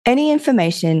Any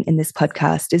information in this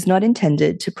podcast is not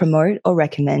intended to promote or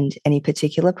recommend any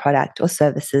particular product or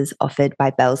services offered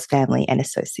by Bell's Family and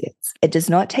Associates. It does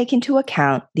not take into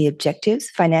account the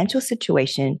objectives, financial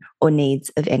situation, or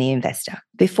needs of any investor.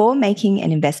 Before making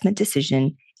an investment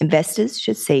decision, investors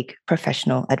should seek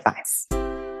professional advice.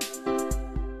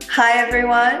 Hi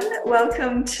everyone,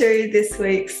 welcome to this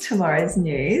week's Tomorrow's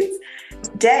News.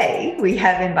 Today, we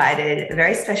have invited a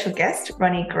very special guest,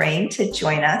 Roni Green, to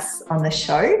join us on the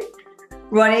show.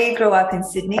 Roni grew up in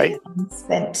Sydney and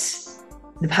spent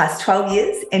the past 12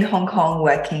 years in Hong Kong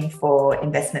working for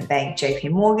investment bank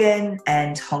JP Morgan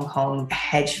and Hong Kong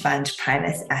hedge fund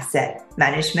Primus Asset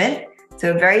Management.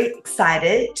 So we're very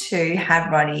excited to have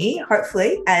Roni,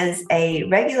 hopefully, as a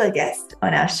regular guest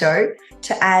on our show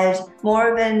to add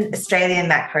more of an Australian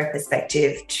macro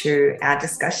perspective to our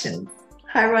discussion.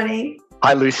 Hi, Roni.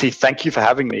 Hi, Lucy. Thank you for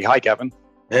having me. Hi, Gavin.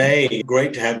 Hey,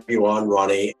 great to have you on,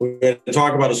 Roni. We're going to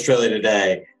talk about Australia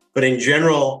today, but in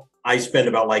general, I spend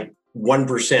about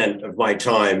 1% of my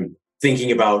time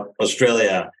thinking about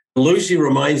Australia. Lucy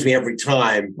reminds me every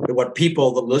time that what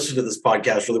people that listen to this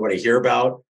podcast really want to hear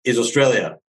about is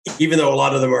Australia, even though a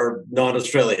lot of them are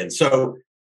non-Australian. So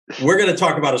we're going to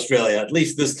talk about Australia, at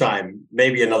least this time,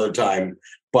 maybe another time.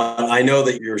 But I know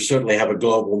that you certainly have a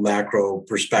global macro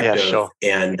perspective. Yeah, sure.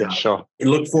 And sure. I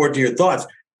look forward to your thoughts.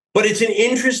 But it's an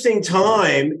interesting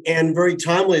time and very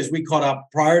timely as we caught up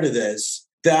prior to this,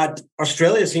 that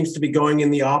Australia seems to be going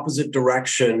in the opposite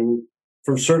direction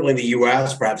from certainly the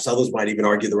US, perhaps others might even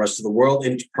argue the rest of the world,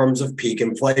 in terms of peak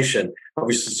inflation.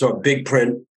 Obviously, saw a big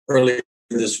print earlier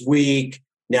this week.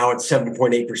 Now it's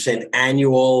 7.8%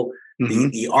 annual. Mm-hmm.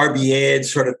 The RBA had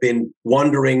sort of been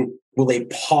wondering, will they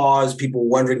pause? People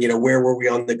wondering, where were we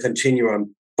on the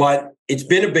continuum? But it's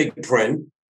been a big print.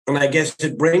 And I guess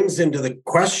it brings into the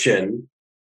question,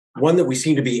 one that we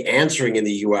seem to be answering in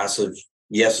the US of,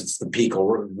 yes, it's the peak,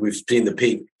 or we've seen the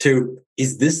peak, to,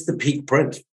 is this the peak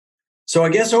print? So I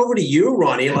guess over to you,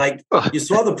 Roni. You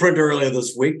saw the print earlier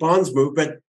this week, bonds moved,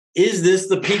 but is this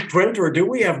the peak print or do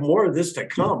we have more of this to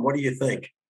come? What do you think?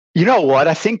 You know what?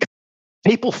 I think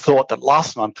people thought that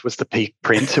last month was the peak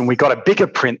print and we got a bigger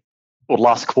print, or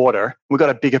last quarter, we got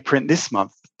a bigger print this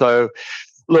month. So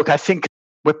look, I think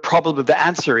the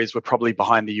answer is we're probably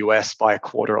behind the US by a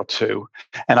quarter or two.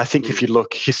 And I think if you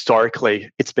look historically,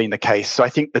 it's been the case. So I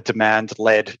think the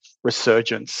demand-led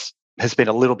resurgence has been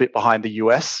a little bit behind the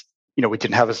US. We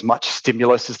didn't have as much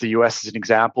stimulus as the US as an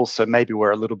example. So maybe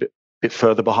we're a little bit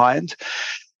further behind.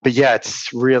 But yeah,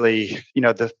 it's really,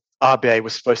 the RBA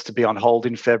was supposed to be on hold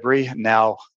in February.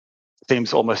 Now it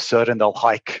seems almost certain they'll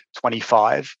hike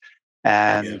 25.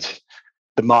 And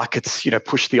the markets,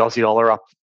 push the Aussie dollar up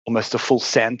almost a full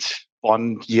cent.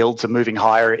 Bond yields are moving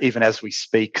higher even as we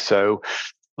speak. So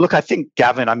look, I think,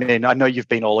 Gavin, I know you've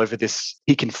been all over this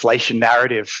peak inflation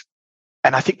narrative.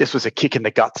 And I think this was a kick in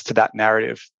the guts to that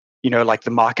narrative.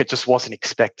 The market just wasn't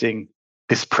expecting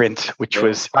this print, which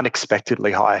was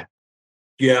unexpectedly high.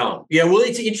 Yeah. Well,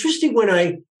 it's interesting when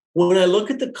I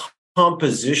look at the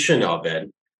composition of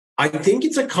it, I think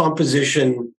it's a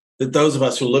composition that those of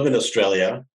us who live in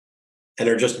Australia and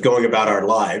are just going about our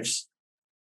lives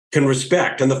can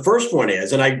respect. And the first one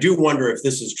is, and I do wonder if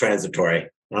this is transitory,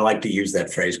 and I like to use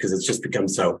that phrase because it's just become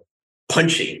so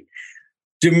punchy.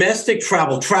 Domestic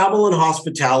travel and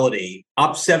hospitality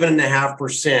up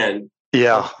 7.5%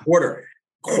 a quarter.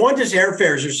 Qantas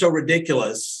airfares are so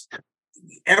ridiculous.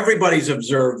 Everybody's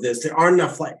observed this. There aren't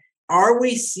enough flights. Are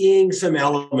we seeing some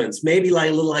elements, maybe a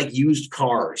little like used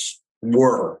cars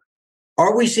were?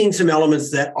 Are we seeing some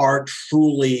elements that are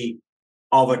truly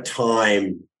of a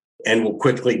time and will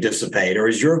quickly dissipate? Or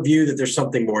is your view that there's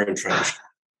something more entrenched?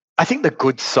 I think the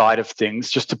good side of things,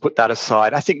 just to put that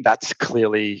aside, I think that's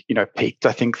clearly, peaked.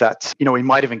 I think that's, we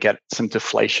might even get some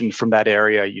deflation from that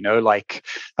area,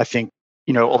 I think,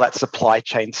 all that supply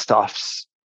chain stuff's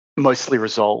mostly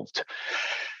resolved.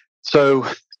 So,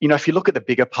 if you look at the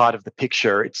bigger part of the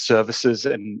picture, it's services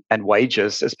and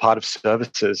wages as part of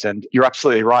services. And you're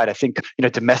absolutely right. I think,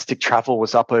 domestic travel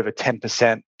was up over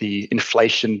 10%, the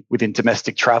inflation within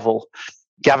domestic travel.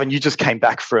 Gavin, you just came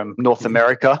back from North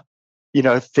America.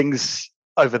 Things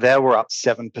over there were up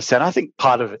 7%. I think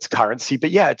part of it's currency,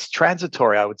 but yeah, it's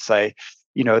transitory, I would say.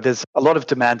 There's a lot of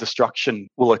demand destruction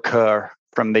will occur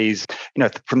from these,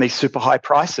 from these super high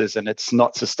prices, and it's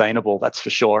not sustainable, that's for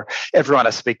sure. Everyone I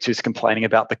speak to is complaining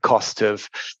about the cost of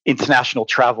international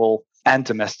travel and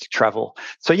domestic travel.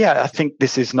 So yeah, I think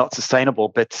this is not sustainable,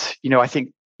 but, I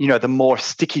think, the more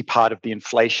sticky part of the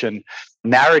inflation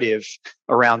narrative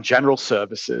around general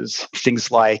services,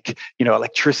 things like,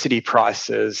 electricity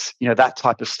prices, that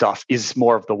type of stuff is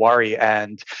more of the worry.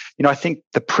 And, I think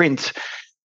the print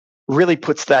really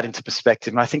puts that into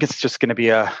perspective. And I think it's just going to be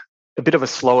a bit of a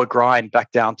slower grind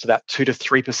back down to that 2 to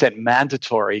 3%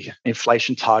 mandatory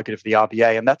inflation target of the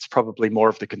RBA. And that's probably more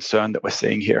of the concern that we're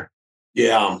seeing here.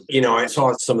 Yeah. I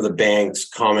saw some of the banks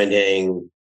commenting,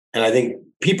 and I think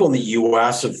people in the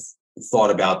US have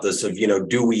thought about this of,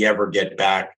 do we ever get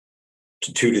back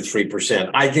to 2 to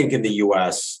 3%? I think in the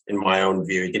US, in my own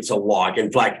view, it's a lock.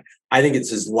 In fact, I think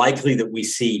it's as likely that we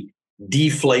see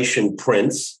deflation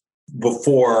prints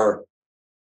before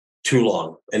too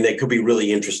long. And they could be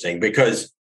really interesting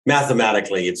because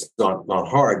mathematically it's not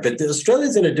hard, but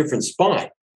Australia's in a different spot.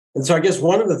 And so I guess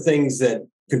one of the things that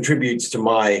contributes to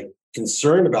my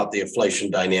concern about the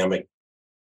inflation dynamic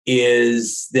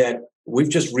is that we've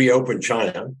just reopened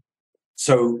China.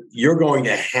 So you're going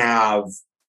to have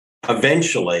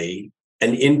eventually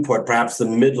an input, perhaps the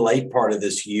mid-late part of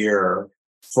this year,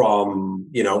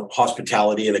 from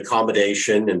hospitality and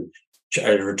accommodation and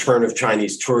a return of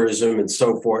Chinese tourism and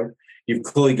so forth. You've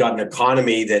clearly got an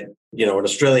economy that, an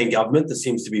Australian government that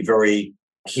seems to be very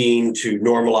keen to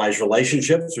normalize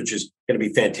relationships, which is going to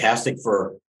be fantastic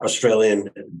for Australian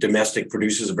domestic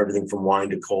producers of everything from wine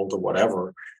to coal to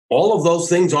whatever. All of those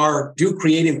things do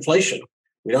create inflation.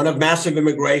 We don't have massive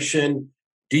immigration.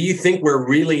 Do you think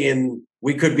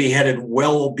we could be headed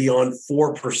well beyond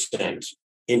 4%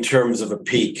 in terms of a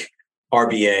peak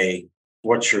RBA?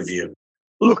 What's your view?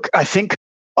 Look, I think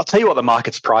I'll tell you what the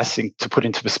market's pricing to put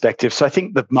into perspective. So I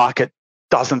think the market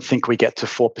doesn't think we get to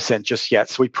 4% just yet.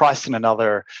 So we priced in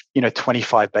another,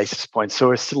 25 basis points. So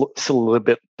we're still a little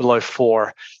bit below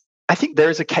 4. I think there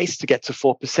is a case to get to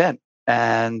 4%.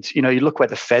 And, you look where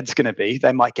the Fed's going to be,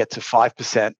 they might get to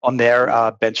 5% on their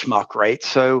benchmark rate.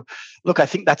 So look, I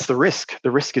think that's the risk.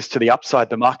 The risk is to the upside.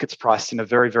 The market's priced in a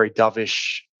very, very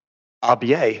dovish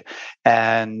RBA.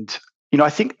 And, I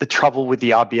think the trouble with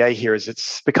the RBA here is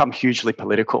it's become hugely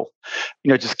political,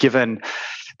 just given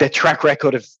their track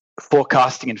record of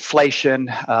forecasting inflation,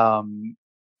 kind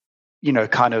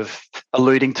of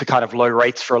alluding to kind of low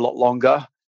rates for a lot longer.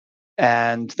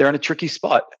 And they're in a tricky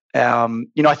spot.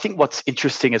 I think what's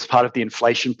interesting as part of the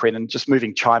inflation print, and just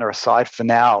moving China aside for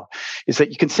now, is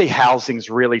that you can see housing's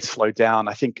really slowed down.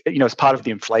 I think, as part of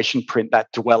the inflation print,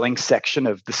 that dwelling section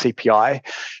of the CPI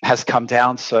has come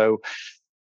down. So,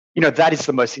 that is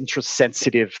the most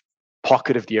interest-sensitive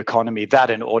pocket of the economy.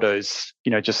 That and autos,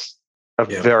 just are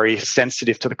very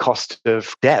sensitive to the cost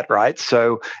of debt, right?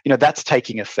 So, that's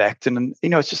taking effect. And,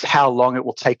 it's just how long it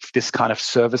will take for this kind of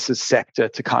services sector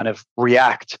to kind of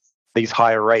react these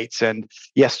higher rates. And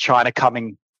yes, China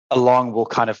coming along will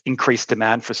kind of increase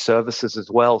demand for services as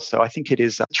well. So I think it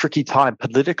is a tricky time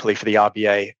politically for the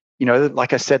RBA.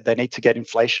 Like I said, they need to get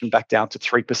inflation back down to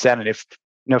 3%. And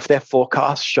if their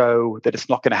forecasts show that it's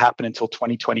not going to happen until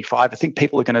 2025, I think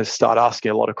people are going to start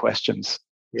asking a lot of questions.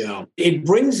 Yeah. It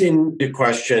brings into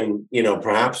question,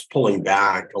 perhaps pulling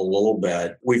back a little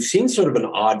bit. We've seen sort of an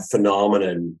odd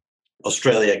phenomenon,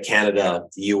 Australia, Canada,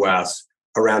 the US,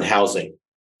 around housing.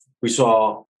 We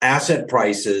saw asset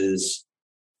prices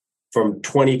from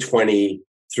 2020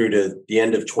 through to the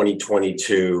end of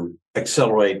 2022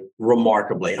 accelerate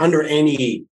remarkably under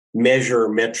any measure,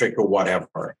 metric, or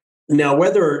whatever. Now,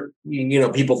 whether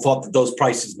people thought that those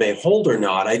prices may hold or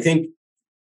not, I think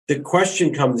the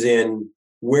question comes in,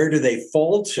 where do they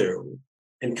fall to?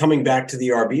 And coming back to the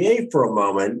RBA for a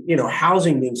moment,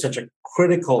 housing being such a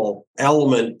critical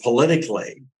element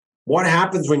politically, what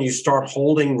happens when you start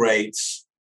holding rates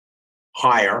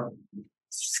higher?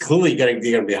 It's clearly going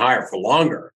to be higher for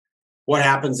longer. What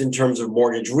happens in terms of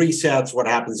mortgage resets? What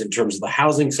happens in terms of the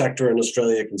housing sector in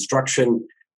Australia, construction?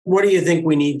 What do you think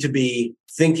we need to be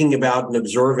thinking about and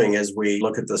observing as we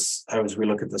look at this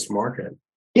market?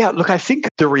 Yeah, look, I think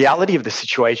the reality of the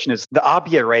situation is the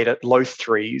RBA rate at low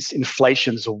 3s,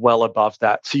 inflation's well above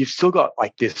that. So you've still got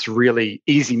like this really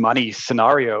easy money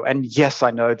scenario. And yes, I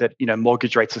know that,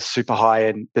 mortgage rates are super high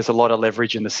and there's a lot of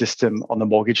leverage in the system on the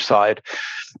mortgage side.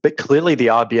 But clearly the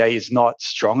RBA is not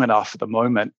strong enough at the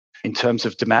moment in terms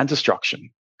of demand destruction.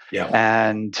 Yeah.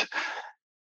 And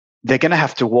they're going to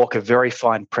have to walk a very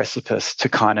fine precipice to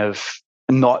kind of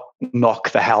not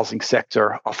knock the housing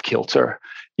sector off kilter.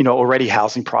 Already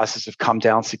housing prices have come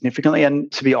down significantly.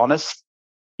 And to be honest,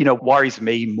 worries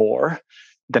me more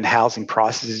than housing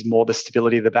prices is more the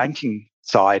stability of the banking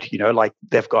side. Like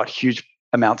they've got huge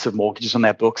amounts of mortgages on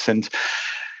their books and,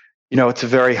 it's a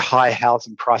very high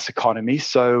housing price economy.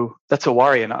 So that's a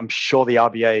worry. And I'm sure the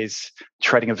RBA is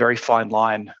treading a very fine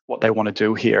line, what they want to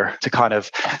do here to kind of,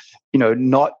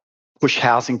 not push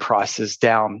housing prices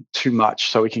down too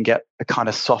much so we can get a kind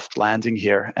of soft landing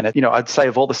here. And, I'd say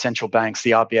of all the central banks,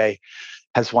 the RBA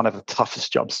has one of the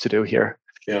toughest jobs to do here.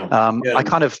 Yeah. I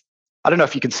kind of I don't know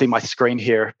if you can see my screen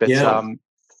here, but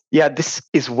yeah. This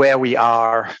is where we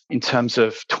are in terms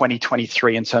of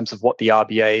 2023, in terms of what the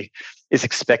RBA is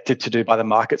expected to do by the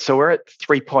market. So we're at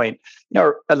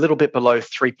a little bit below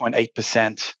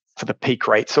 3.8% for the peak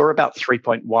rate. So we're about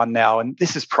 3.1 now, and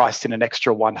this is priced in an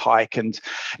extra one hike. And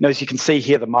as you can see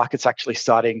here, the market's actually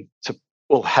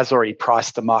has already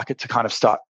priced the market to kind of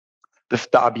start the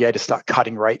RBA to start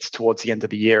cutting rates towards the end of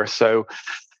the year. So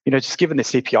just given the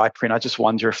CPI print, I just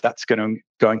wonder if that's going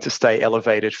to stay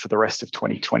elevated for the rest of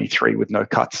 2023 with no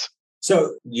cuts.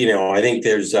 So, I think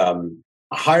there's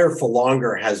higher for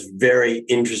longer has very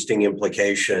interesting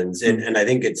implications. And I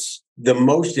think it's the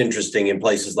most interesting in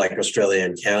places like Australia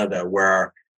and Canada,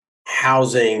 where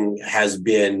housing has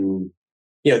been,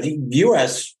 the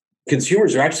US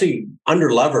consumers are actually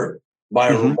underlevered by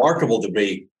a remarkable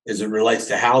degree as it relates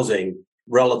to housing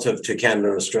relative to Canada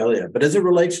and Australia. But as it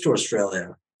relates to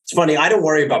Australia, it's funny, I don't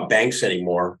worry about banks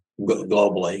anymore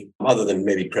globally, other than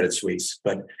maybe Credit Suisse,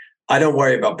 but I don't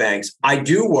worry about banks. I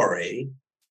do worry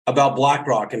about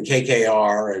BlackRock and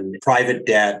KKR and private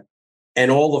debt and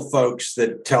all the folks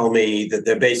that tell me that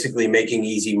they're basically making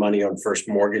easy money on first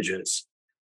mortgages,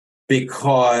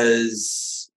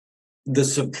 because the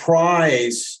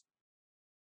surprise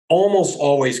almost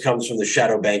always comes from the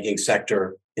shadow banking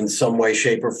sector in some way,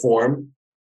 shape, or form.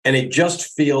 And it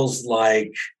just feels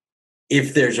like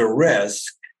if there's a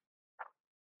risk,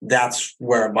 that's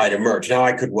where it might emerge. Now,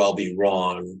 I could well be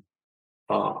wrong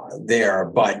there,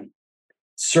 but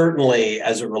certainly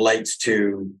as it relates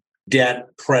to debt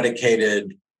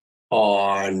predicated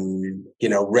on,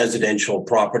 residential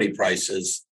property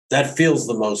prices, that feels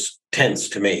the most tense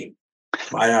to me.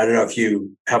 I don't know if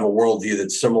you have a worldview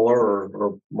that's similar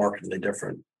or markedly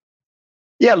different.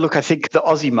 Yeah, look, I think the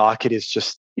Aussie market is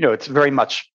just, it's very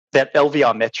much that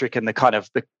LVR metric and the kind of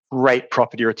the great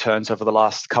property returns over the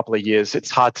last couple of years.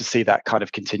 It's hard to see that kind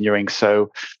of continuing.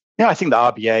 So, I think the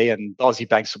RBA and the Aussie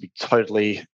banks will be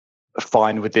totally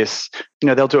fine with this.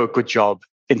 They'll do a good job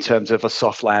in terms of a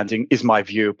soft landing, is my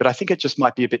view. But I think it just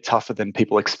might be a bit tougher than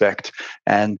people expect.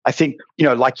 And I think,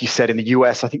 like you said, in the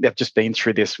US, I think they've just been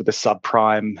through this with the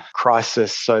subprime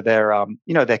crisis. So their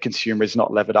consumer is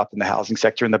not levered up in the housing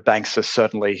sector, and the banks are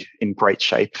certainly in great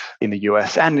shape in the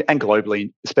US and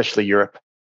globally, especially Europe.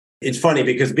 It's funny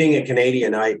because being a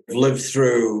Canadian, I lived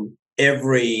through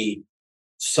every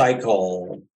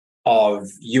cycle of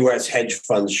US hedge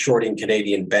funds shorting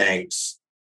Canadian banks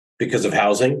because of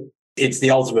housing. It's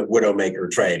the ultimate widowmaker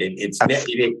trade. It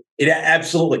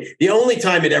absolutely. The only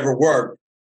time it ever worked,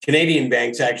 Canadian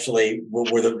banks actually were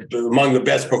among the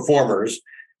best performers.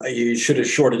 You should have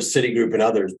shorted Citigroup and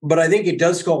others. But I think it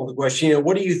does call the question,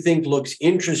 what do you think looks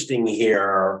interesting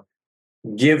here,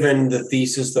 given the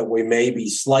thesis that we may be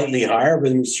slightly higher,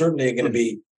 but we certainly are going to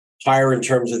be higher in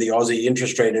terms of the Aussie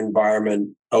interest rate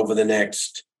environment over the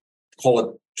next, call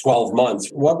it 12 months.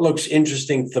 What looks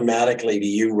interesting thematically to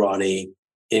you, Roni,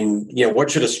 in,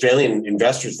 what should Australian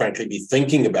investors, frankly, be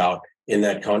thinking about in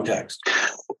that context?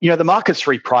 The market's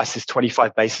repriced is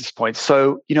 25 basis points.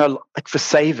 So, like for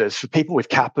savers, for people with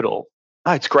capital,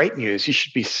 it's great news. You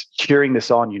should be cheering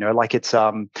this on, it's,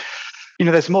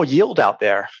 there's more yield out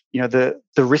there. The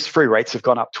risk-free rates have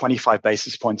gone up 25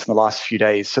 basis points in the last few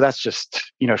days. So that's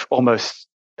just,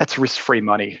 that's risk-free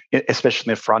money,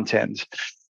 especially in the front end.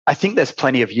 I think there's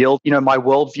plenty of yield. My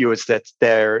worldview is that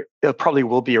there probably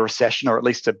will be a recession, or at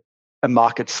least a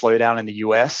market slowdown in the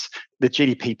US. The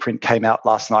GDP print came out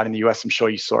last night in the US. I'm sure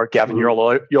you saw it, Gavin. You're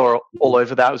all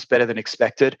over that. It was better than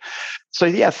expected. So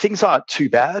yeah, things aren't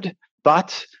too bad.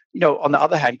 But on the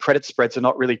other hand, credit spreads are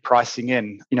not really pricing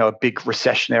in, a big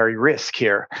recessionary risk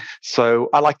here. So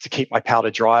I like to keep my powder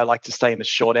dry. I like to stay in the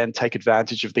short end, take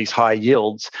advantage of these high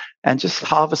yields and just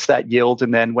harvest that yield.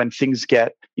 And then when things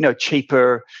get,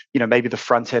 cheaper, maybe the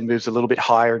front end moves a little bit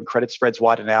higher and credit spreads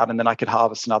widen out, and then I could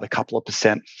harvest another couple of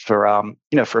percent for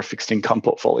a fixed income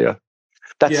portfolio.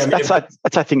 That's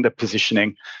I think the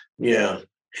positioning. Yeah.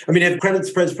 I mean, have credit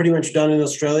spreads pretty much done in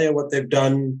Australia what they've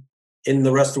done in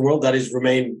the rest of the world? That has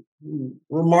remained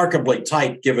remarkably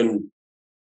tight given,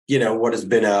 what has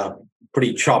been a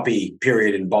pretty choppy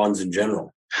period in bonds in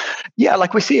general. Yeah,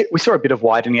 like we saw a bit of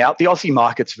widening out. The Aussie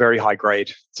market's very high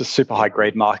grade. It's a super high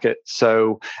grade market.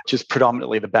 So just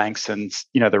predominantly the banks and,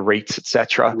 the REITs, et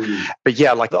cetera. But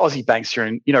yeah, like the Aussie banks are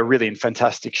in, really in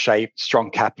fantastic shape,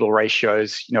 strong capital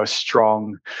ratios, a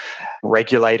strong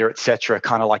regulator, et cetera,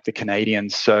 kind of like the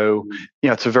Canadians. So,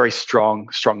 it's a very strong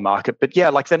market. But yeah,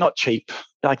 like they're not cheap.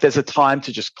 Like there's a time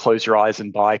to just close your eyes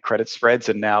and buy credit spreads.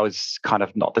 And now is kind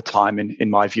of not the time in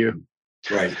my view.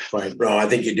 Right. No, I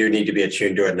think you do need to be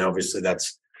attuned to it. And obviously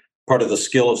that's part of the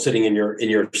skill of sitting in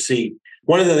your seat.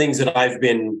 One of the things that I've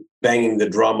been banging the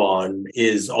drum on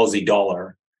is Aussie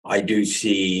dollar.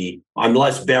 I'm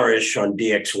less bearish on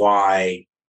DXY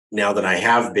now than I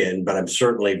have been, but I'm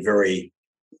certainly very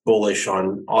bullish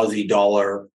on Aussie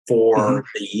dollar for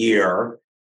the year.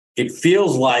 It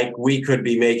feels like we could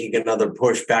be making another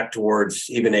push back towards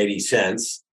even 80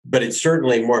 cents, but it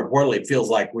certainly, more importantly, it feels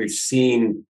like we've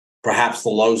seen perhaps the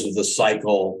lows of the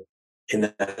cycle in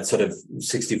that sort of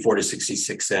 64 to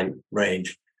 66 cent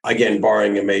range. Again,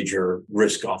 barring a major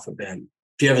risk off event.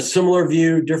 Do you have a similar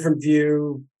view, different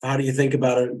view? How do you think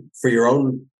about it for your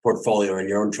own portfolio and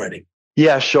your own trading?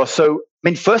 Yeah, sure. So,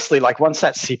 firstly, once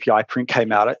that CPI print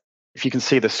came out, if you can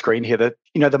see the screen here, that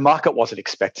the market wasn't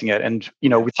expecting it, and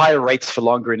with higher rates for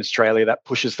longer in Australia, that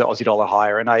pushes the Aussie dollar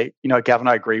higher. And Gavin,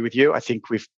 I agree with you. I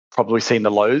think we've probably seen the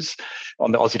lows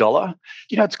on the Aussie dollar.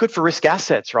 It's good for risk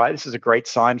assets, right? This is a great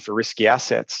sign for risky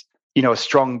assets. A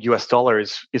strong US dollar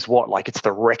is what? It's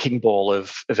the wrecking ball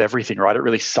of everything, right? It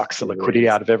really sucks the liquidity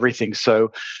out of everything.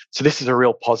 So this is a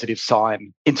real positive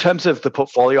sign. In terms of the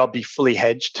portfolio, I'll be fully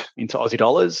hedged into Aussie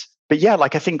dollars. But yeah, I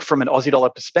think from an Aussie dollar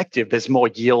perspective, there's more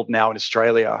yield now in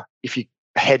Australia. If you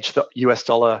hedge the US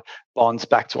dollar bonds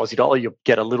back to Aussie dollar, you'll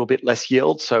get a little bit less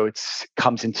yield. So it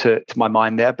comes into my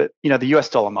mind there. But, the US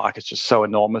dollar market's just so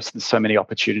enormous and so many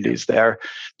opportunities there.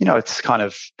 It's kind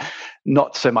of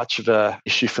not so much of a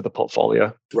issue for the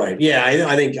portfolio. Right. Yeah,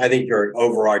 I think your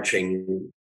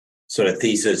overarching sort of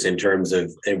thesis in terms of,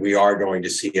 and we are going to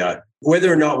see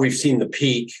whether or not we've seen the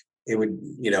peak, it would,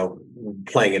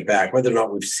 playing it back, whether or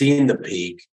not we've seen the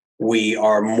peak, we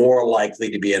are more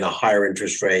likely to be in a higher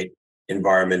interest rate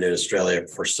environment in Australia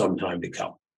for some time to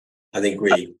come. I think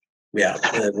we're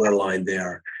aligned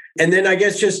there. And then I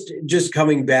guess just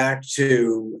coming back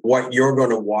to what you're going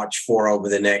to watch for over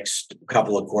the next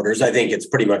couple of quarters, I think it's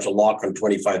pretty much a lock on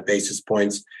 25 basis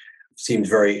points. Seems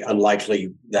very unlikely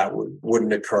that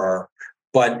wouldn't occur.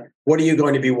 But what are you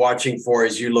going to be watching for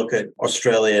as you look at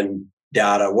Australian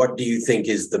data? What do you think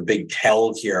is the big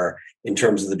tell here in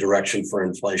terms of the direction for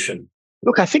inflation?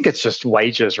 Look, I think it's just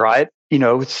wages, right?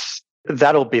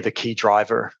 That'll be the key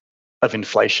driver of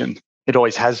inflation. It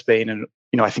always has been, and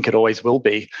I think it always will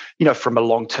be, from a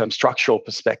long-term structural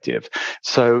perspective.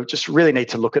 So just really need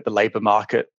to look at the labor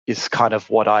market is kind of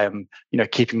what I am,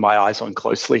 keeping my eyes on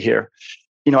closely here.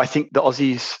 I think the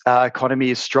Aussie's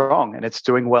economy is strong and it's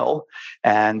doing well.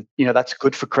 And, that's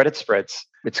good for credit spreads.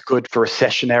 It's good for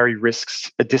recessionary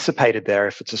risks are dissipated there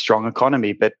if it's a strong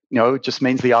economy. But, it just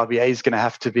means the RBA is going to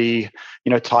have to be,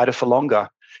 tighter for longer.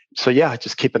 So, yeah,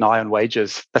 just keep an eye on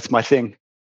wages. That's my thing.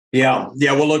 Yeah.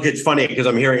 Well, look, it's funny because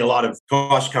I'm hearing a lot of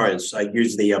cross currents. I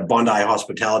use the Bondi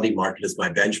hospitality market as my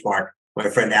benchmark. My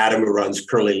friend Adam, who runs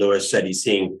Curly Lewis, said he's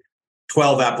seeing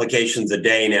 12 applications a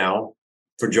day now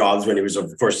for jobs when he was,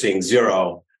 of course, seeing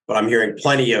zero. But I'm hearing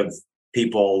plenty of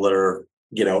people that are,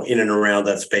 in and around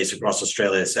that space across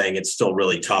Australia saying it's still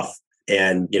really tough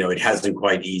and, it hasn't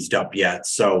quite eased up yet.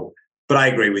 So, but I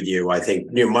agree with you. I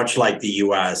think, much like the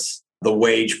US, the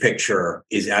wage picture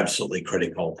is absolutely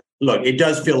critical. Look, it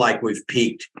does feel like we've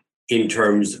peaked in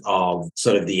terms of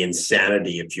sort of the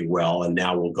insanity, if you will, and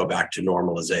now we'll go back to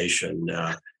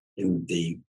normalization in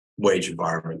the wage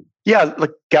environment. Yeah,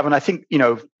 look, Gavin, I think,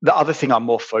 the other thing I'm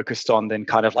more focused on than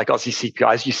kind of like Aussie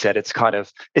CPI, as you said,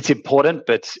 it's important,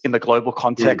 but in the global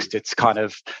context, it's kind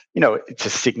of, it's a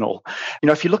signal.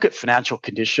 If you look at financial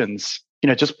conditions,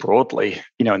 just broadly,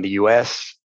 in the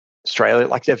US, Australia,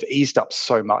 they've eased up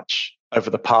so much over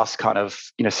the past kind of,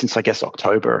 since I guess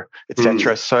October, et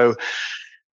cetera. So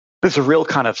there's a real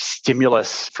kind of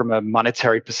stimulus from a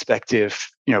monetary perspective,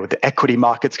 with the equity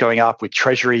markets going up, with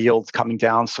treasury yields coming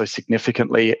down so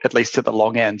significantly, at least at the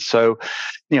long end. So,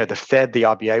 the Fed, the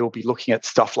RBA will be looking at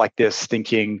stuff like this,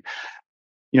 thinking,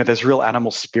 there's real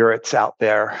animal spirits out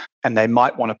there, and they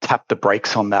might want to tap the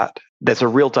brakes on that. There's a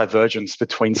real divergence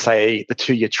between, say, the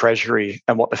 2-year Treasury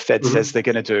and what the Fed says they're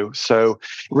going to do. So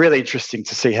really interesting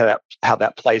to see how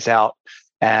that plays out.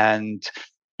 And,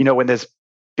 when there's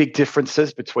big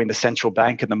differences between the central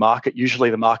bank and the market, usually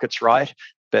the market's right.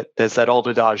 But there's that old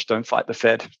adage, don't fight the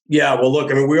Fed. Yeah, well,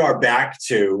 look, we are back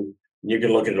to, you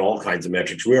can look at all kinds of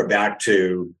metrics. We are back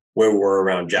to where we were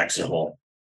around Jackson Hole.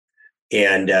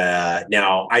 And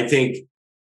now I think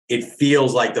it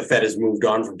feels like the Fed has moved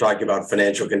on from talking about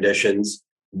financial conditions,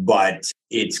 but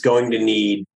it's going to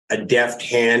need a deft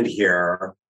hand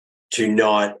here to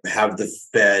not have the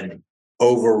Fed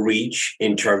overreach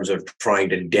in terms of trying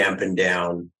to dampen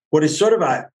down what is sort of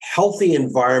a healthy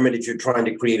environment if you're trying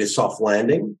to create a soft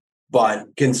landing, but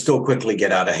can still quickly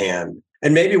get out of hand.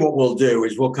 And maybe what we'll do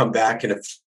is we'll come back in a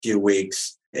few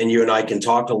weeks and you and I can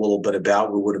talk a little bit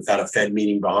about, we would have had a Fed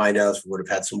meeting behind us, we would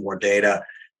have had some more data.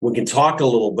 We can talk a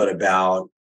little bit about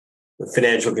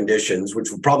financial conditions, which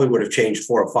probably would have changed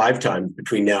 4 or 5 times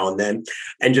between now and then,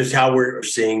 and just how we're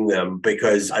seeing them.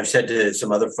 Because I've said to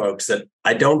some other folks that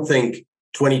I don't think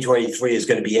 2023 is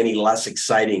going to be any less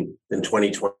exciting than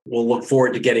 2020. We'll look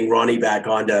forward to getting Roni back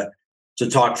on to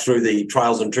talk through the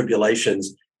trials and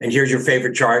tribulations. And here's your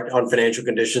favorite chart on financial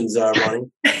conditions, Roni.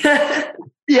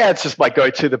 Yeah, it's just my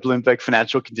go-to, the Bloomberg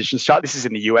financial conditions chart. This is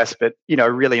in the US, but,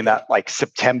 really in that like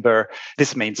September,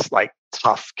 this means like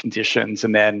tough conditions.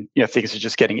 And then, things are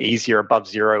just getting easier. Above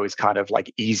zero is kind of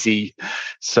like easy.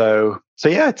 So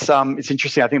yeah, it's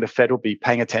interesting. I think the Fed will be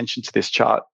paying attention to this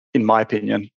chart, in my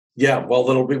opinion. Yeah, well,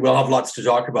 we'll have lots to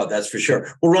talk about, that's for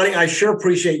sure. Well, Roni, I sure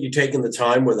appreciate you taking the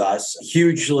time with us.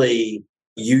 Hugely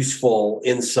useful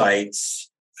insights.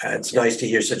 It's nice to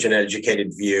hear such an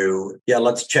educated view. Yeah,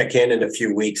 let's check in a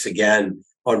few weeks again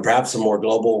on perhaps some more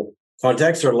global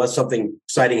context, or unless something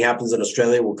exciting happens in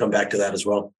Australia, we'll come back to that as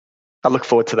well. I look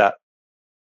forward to that.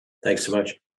 Thanks so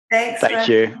much. Thanks. Thank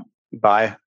you.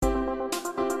 Bye.